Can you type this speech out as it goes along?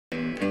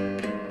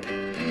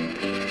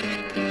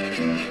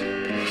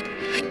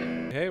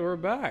we're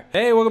back.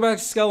 Hey, welcome back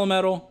to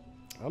Skelemetal.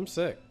 I'm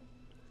sick.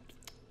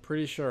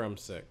 Pretty sure I'm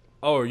sick.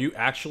 Oh, are you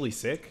actually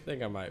sick? I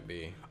think I might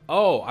be.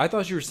 Oh, I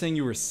thought you were saying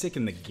you were sick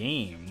in the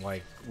game,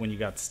 like when you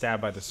got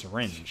stabbed by the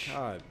syringe.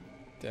 God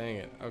dang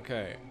it.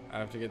 Okay, I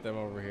have to get them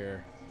over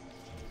here.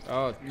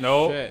 Oh,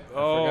 No. shit. I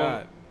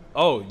forgot.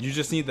 Oh, you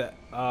just need the,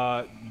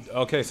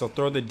 okay, so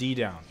throw the D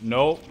down.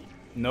 Nope.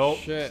 Nope.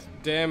 Shit.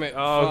 Damn it.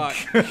 Oh.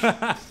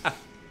 Fuck.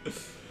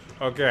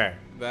 Okay.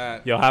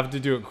 That. You'll have to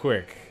do it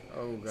quick.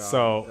 Oh, God.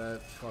 So.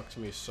 That fucked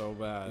me so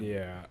bad.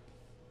 Yeah.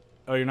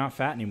 Oh, you're not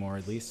fat anymore,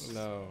 at least.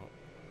 No.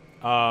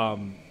 I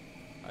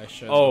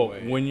shed Oh, the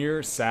weight. when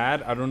you're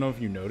sad, I don't know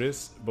if you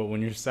noticed, but when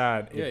you're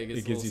sad, Yeah, it it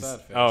gives gets a you. little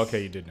sad face. Oh,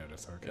 okay, you did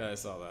notice. Okay. Yeah, I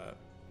saw that.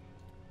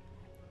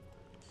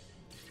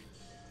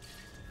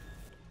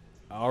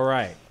 All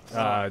right. You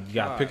gotta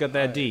God, pick up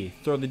that D.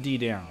 Throw the D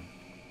down.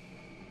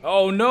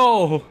 Oh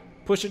no!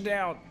 Push it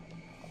down.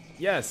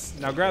 Yes.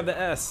 Now grab the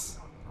S.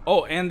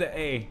 Oh, and the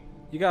A.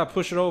 You gotta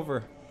push it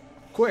over.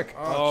 Quick.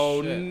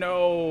 Oh shit.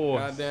 no.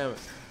 God damn it.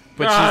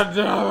 But God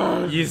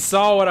damn it. you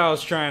saw what I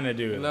was trying to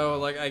do. No,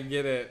 like, I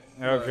get it.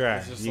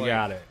 Okay, you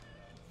got it.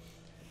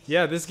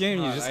 Yeah, this game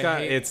you God, just I got.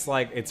 hate- It's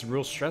like it's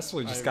real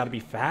stressful. You just got to be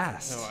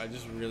fast. No, I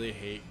just really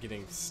hate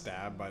getting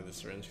stabbed by the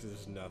syringe because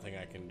there's nothing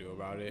I can do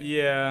about it.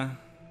 Yeah.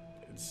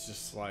 It's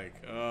just like,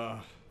 ugh.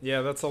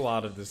 Yeah, that's a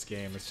lot of this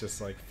game. It's just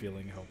like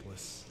feeling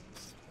helpless.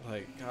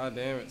 Like, god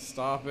damn it,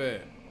 stop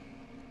it.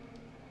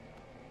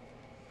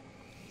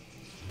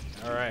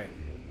 All right,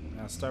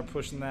 now start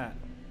pushing that.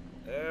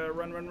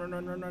 Run, run, run,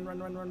 run, run, run, run,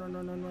 run, run, run,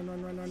 run, run, run,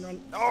 run, run, run,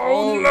 run.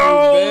 Oh, Oh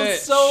no! bitch.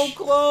 So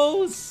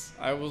close.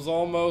 I was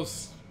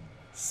almost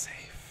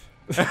Safe.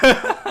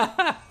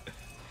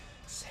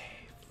 Safe.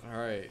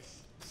 alright.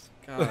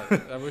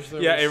 God, I wish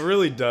there Yeah, was... it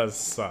really does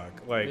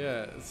suck. Like,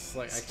 Yeah, it's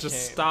like, I just can't...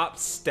 stop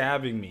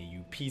stabbing me,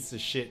 you piece of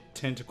shit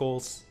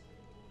tentacles.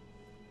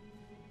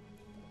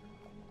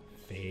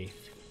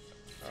 Faith.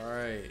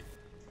 Alright.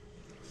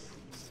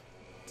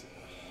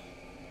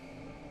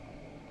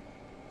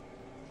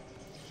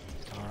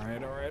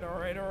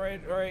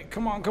 All right.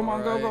 Come on. Go,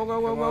 Alright, go, go,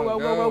 go, come go, on,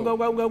 go, go,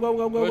 go, go,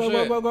 go, go, go, Push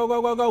go, it. go, go,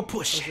 go, go, go,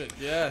 push Push it. it,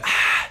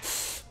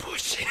 yes.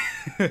 Push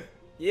it.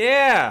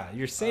 Yeah,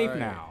 you're safe Alright.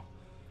 now.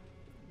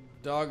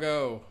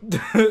 Doggo.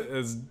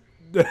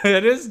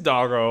 It is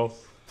doggo.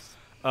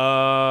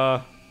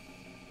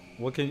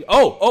 What can you?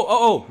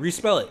 Oh!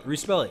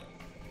 Respell it.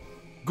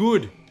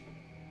 Good.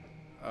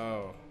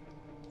 Oh.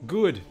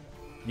 Good.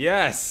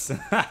 Yes.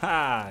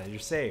 You're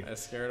safe. I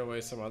scared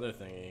away some other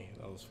thingy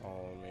that was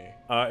following me.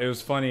 It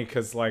was funny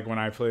because like when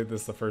I played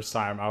this the first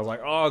time, I was like,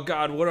 "Oh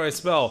God, what do I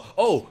spell?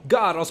 Oh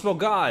God, I'll spell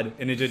God,"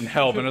 and it didn't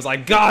help. And I was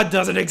like, "God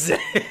doesn't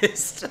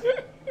exist.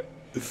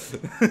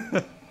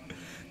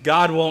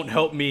 God won't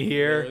help me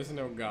There here. is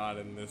no God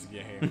in this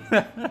game.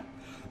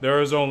 There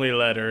is only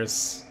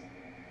letters.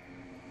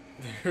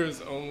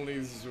 There's only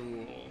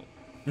Zool.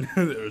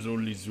 There's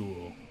only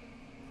Zool."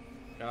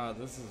 God,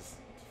 this is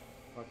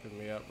fucking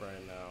me up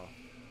right now.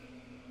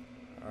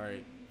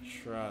 Alright,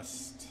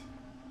 trust.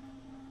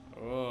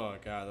 Oh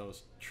god, that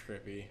was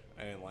trippy.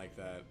 I didn't like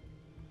that.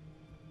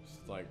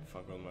 Just like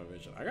fucking with my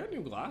vision. I got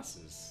new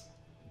glasses.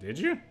 Did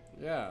you?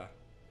 Yeah.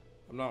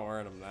 I'm not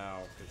wearing them now.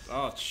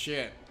 Oh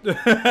shit.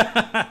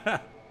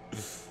 Get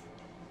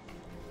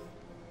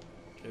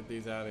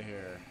these out of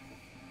here.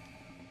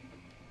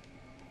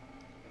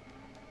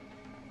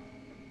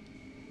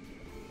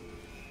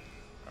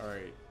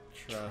 Alright,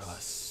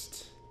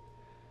 trust.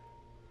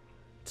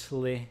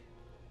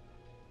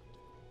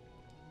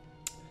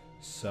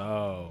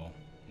 So,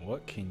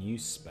 what can you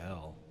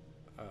spell?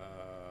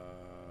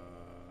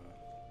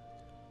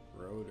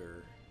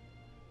 Rotor.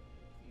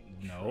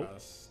 Nope.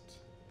 Trust.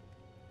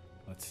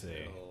 Let's see.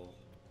 Till,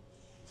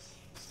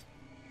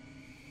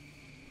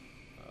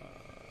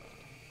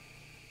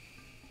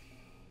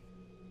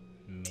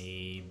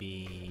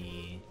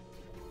 Maybe.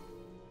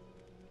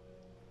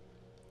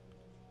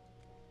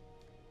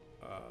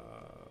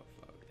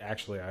 fuck.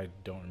 Actually, I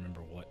don't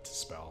remember what to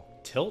spell.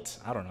 Tilt?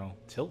 I don't know.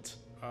 Tilt?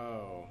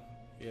 Oh,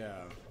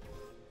 yeah.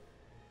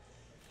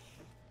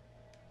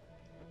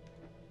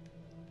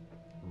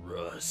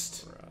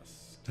 Rust.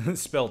 Rust.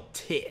 Spell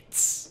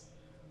tits.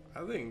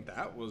 I think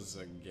that was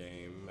a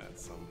game at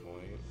some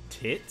point.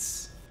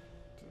 Tits?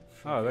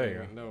 Oh, there you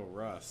Fucking No,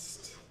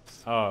 Rust.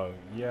 Oh,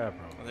 yeah, I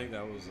probably. think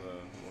that was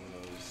one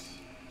of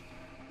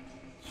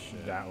those.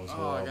 Shit. That was Oh, I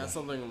horrible. got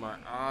something in my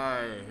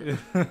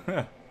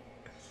eye.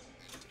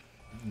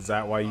 Is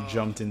that why you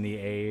jumped in the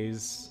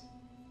A's?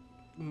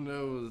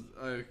 No,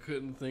 I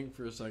couldn't think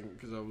for a second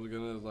because I was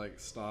gonna like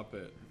stop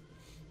it.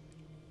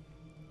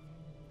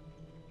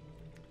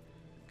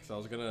 Because I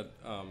was gonna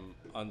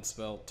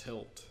unspell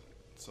tilt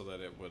so that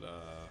it would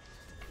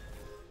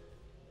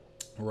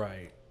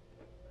Right.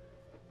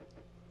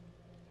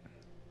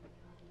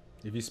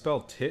 If you spell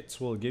tits,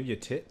 will it give you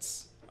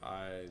tits?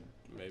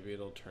 maybe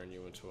it'll turn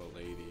you into a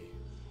lady.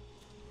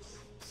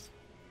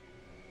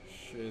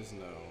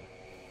 Shizno.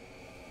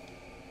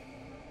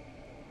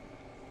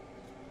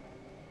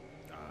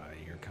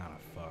 You're kind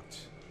of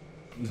fucked.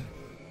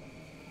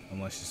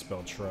 Unless you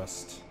spell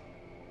trust.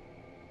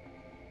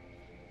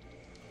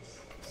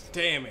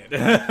 damn it.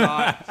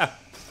 I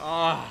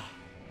thought,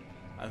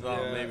 I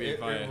thought Yeah, maybe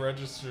if it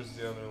registers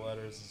the other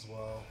letters as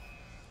well.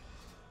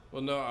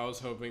 Well, no, I was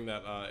hoping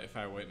that if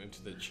I went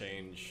into the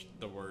change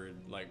the word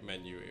like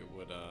menu, it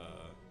would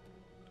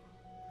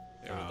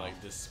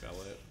like dispel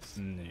it.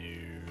 No.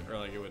 Or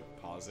like it would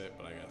pause it,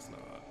 but I guess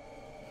not.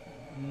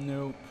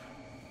 Nope.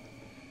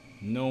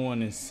 No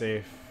one is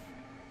safe.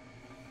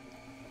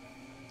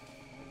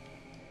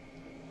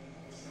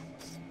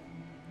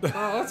 Oh,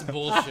 that's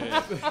bullshit.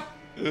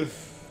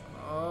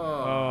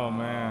 Oh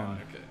man.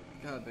 Okay.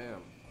 God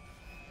damn.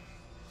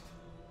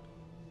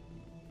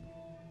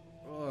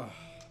 Ugh.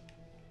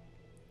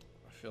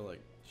 I feel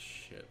like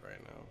shit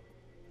right now.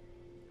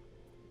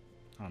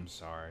 I'm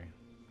sorry.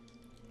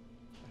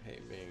 I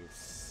hate being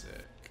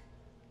sick.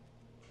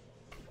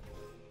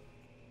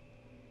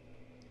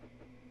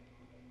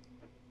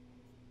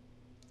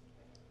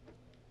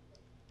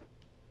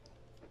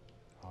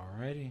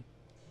 Alrighty.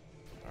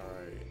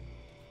 Alright.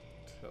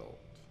 Tilt.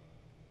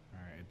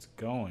 Alright, it's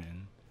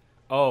going.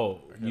 Oh,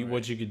 Okay,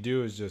 what you could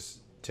do is just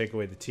take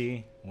away the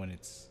T when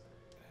it's...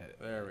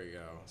 There we go.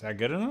 Is that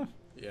good enough?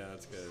 Yeah,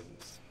 that's good.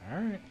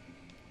 Alright.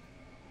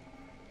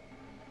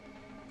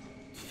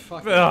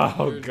 Fucking,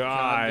 Oh, you're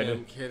God.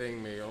 goddamn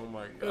kidding me. Oh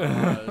my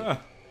god.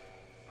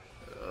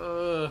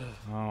 Ugh.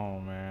 Oh,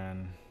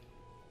 man.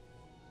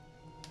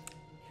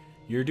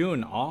 You're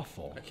doing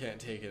awful. I can't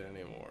take it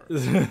anymore.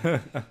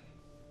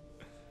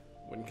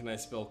 When can I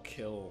spell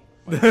kill?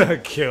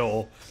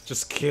 Kill.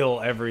 Just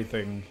kill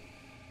everything.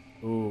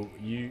 Ooh,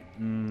 you...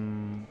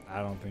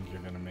 I don't think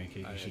you're gonna make it.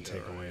 You should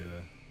take away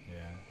the...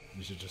 Yeah.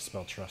 You should just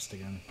spell trust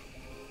again.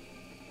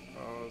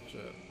 Oh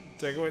shit.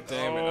 Take away...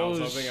 Damn it, I was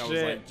hoping shit. I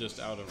was like just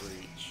out of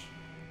reach.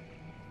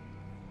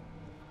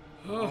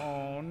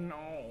 Oh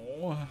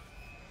no.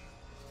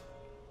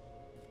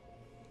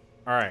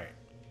 Alright.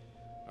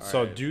 So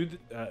Alright. do...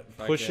 I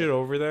push get- it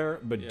over there,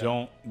 but Yeah.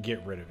 don't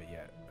get rid of it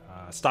yet.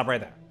 Stop right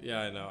there. Yeah,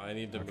 I know. I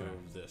need to Okay.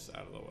 move this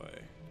out of the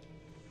way.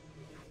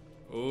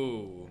 Ooh.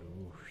 Ooh,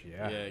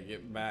 yeah. Yeah,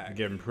 get back.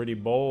 Getting pretty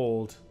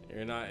bold.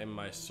 You're not in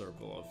my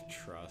circle of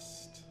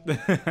trust.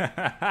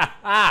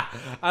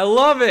 I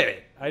love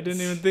it. I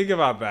didn't even think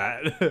about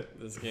that.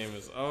 This game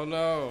is... Oh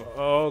no.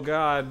 Oh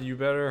god, you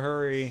better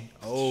hurry.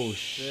 Oh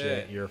shit,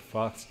 Shit. you're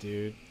fucked,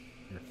 dude.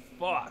 You're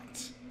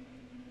fucked.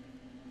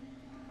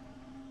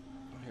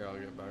 Here, I'll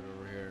get back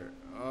over here.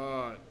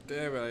 Oh,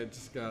 damn it. I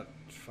just got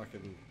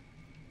fucking...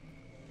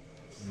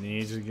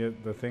 Need to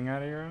get the thing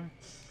out of your eye?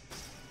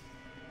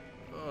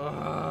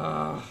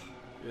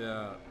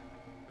 Yeah.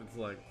 It's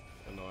like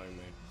annoying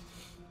me.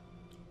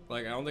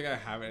 Like, I don't think I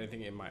have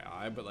anything in my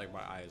eye, but like my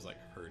eye is like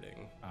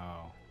hurting.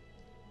 Oh,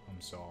 I'm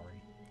sorry.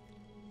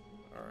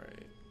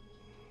 Alright.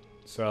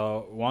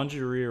 So, why don't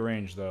you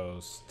rearrange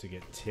those to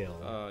get till?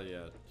 Oh,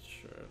 yeah,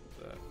 sure.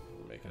 That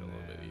will make it a little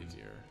bit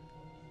easier.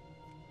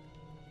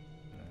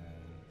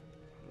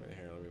 Wait,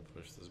 here, let me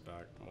push this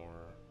back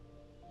more.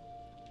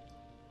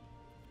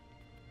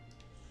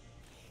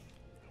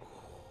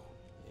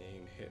 You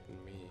ain't hitting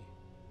me.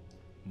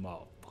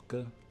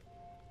 Motherfucker.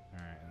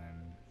 Alright, and then...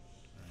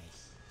 Alright.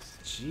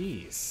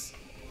 Jeez.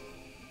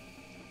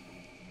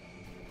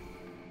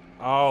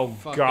 Oh,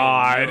 Fucking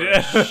God.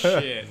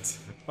 shit.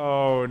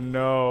 Oh,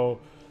 no.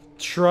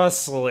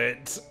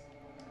 Trustlet.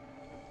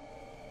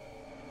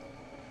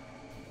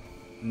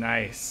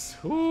 Nice.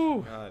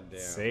 Whew. God damn.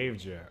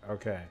 Saved you.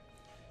 Okay.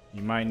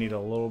 You might need a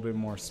little bit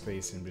more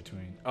space in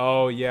between.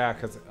 Oh, yeah,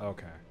 because...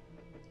 Okay.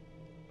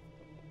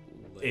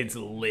 Lit. It's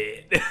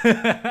lit.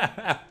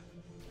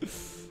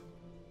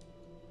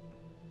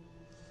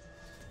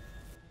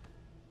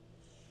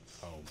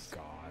 Oh,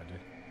 God.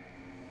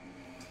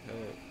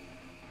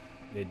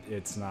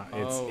 It's not...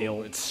 It's oh,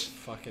 ilt. it's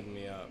fucking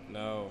me up.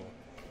 No.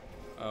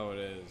 Oh, it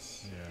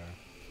is. Yeah.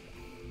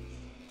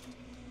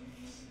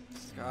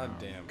 God Oh,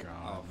 damn.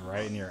 God. Oh,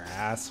 Right in your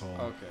asshole.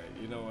 Okay,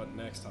 you know what?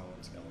 Next time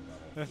on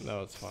Skelemetal.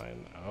 No, it's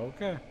fine.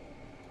 Okay.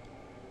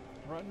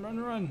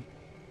 Run.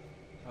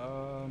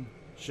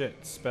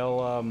 Shit. Spell,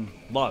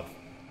 love.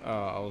 Oh,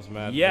 I was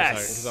mad Yes!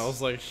 because I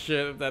was like,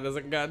 shit, if that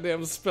doesn't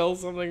goddamn spell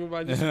something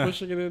by just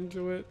pushing it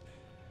into it.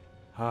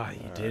 Ah, you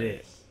did Alright.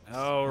 it.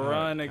 Oh,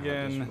 run God,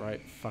 again. just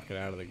right fucking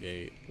out of the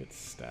gate. Get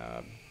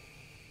stabbed.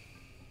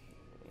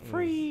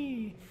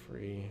 Free.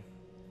 Free.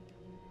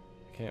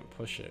 I can't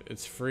push it.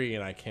 It's free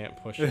and I can't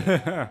push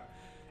it.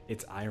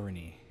 It's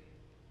irony.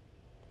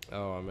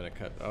 Oh, I'm gonna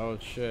cut. Oh,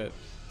 shit.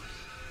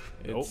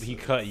 Nope, he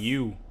cut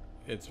you.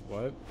 It's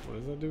what? What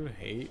does that do?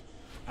 Hate?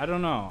 I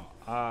don't know.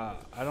 I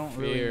don't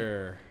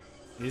Fear.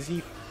 really. Is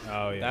he?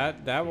 Oh yeah.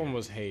 That one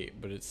was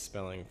hate, but it's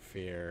spelling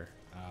fear.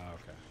 Oh,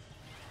 okay.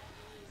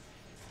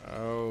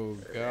 Oh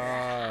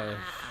gosh.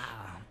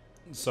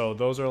 So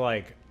those are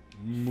like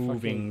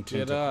moving Fucking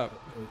get to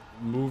up.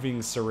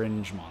 moving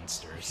syringe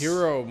monsters.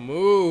 Hero,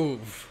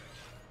 move.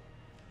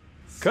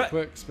 Cut.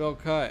 Quick, spell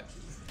cut.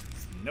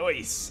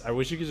 Nice. I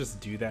wish you could just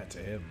do that to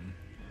him.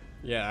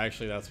 Yeah,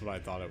 actually, that's what I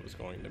thought it was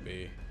going to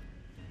be.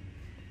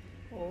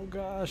 Oh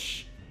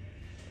gosh.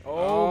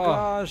 Oh.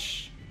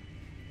 Gosh.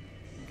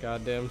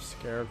 Goddamn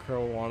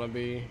scarecrow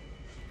wannabe.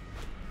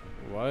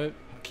 What?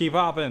 keep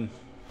hopping.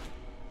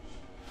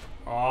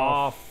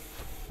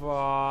 Off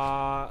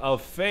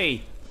of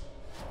faith.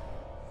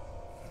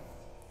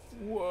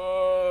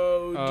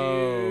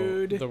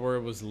 Whoa, dude. The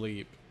word was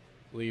leap.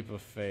 Leap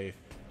of faith.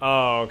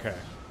 Oh, okay.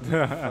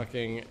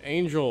 Fucking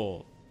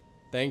angel.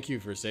 Thank you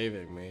for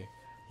saving me.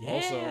 Yeah.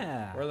 Also,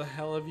 where the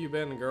hell have you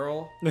been,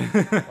 girl?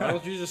 Why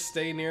don't you just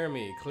stay near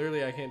me?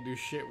 Clearly I can't do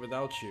shit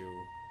without you.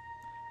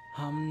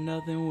 I'm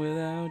nothing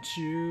without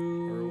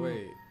you. Or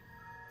wait.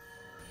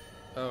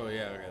 Oh,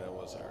 yeah, okay, that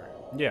was her.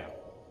 Yeah.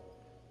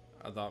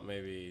 I thought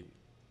maybe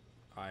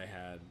I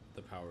had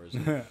the powers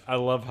of... I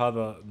love how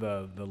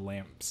the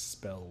lamps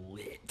spell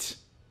lit.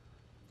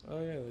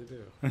 Oh, yeah, they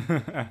do.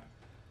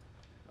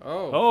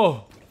 Oh.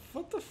 Oh.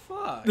 What the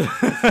fuck?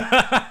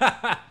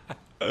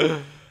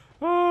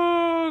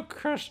 Oh,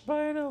 crushed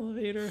by an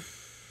elevator.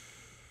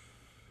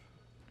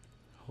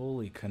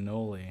 Holy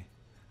cannoli.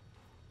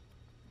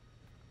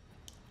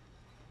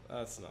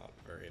 That's not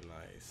very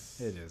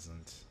nice. It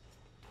isn't.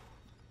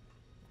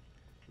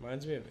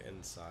 Reminds me of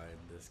Inside,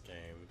 this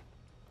game.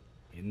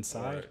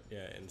 Inside?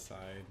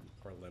 Inside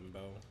or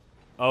Limbo.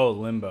 Oh,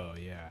 Limbo,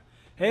 yeah.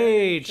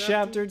 Hey, Hey,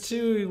 chapter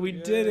 2, we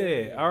did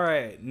it. Yay. All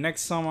right,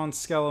 next song on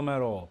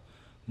Skelemetal.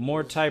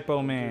 More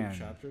Typoman.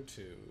 Chapter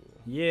 2.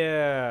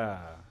 Yeah.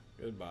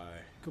 Goodbye.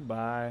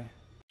 Goodbye.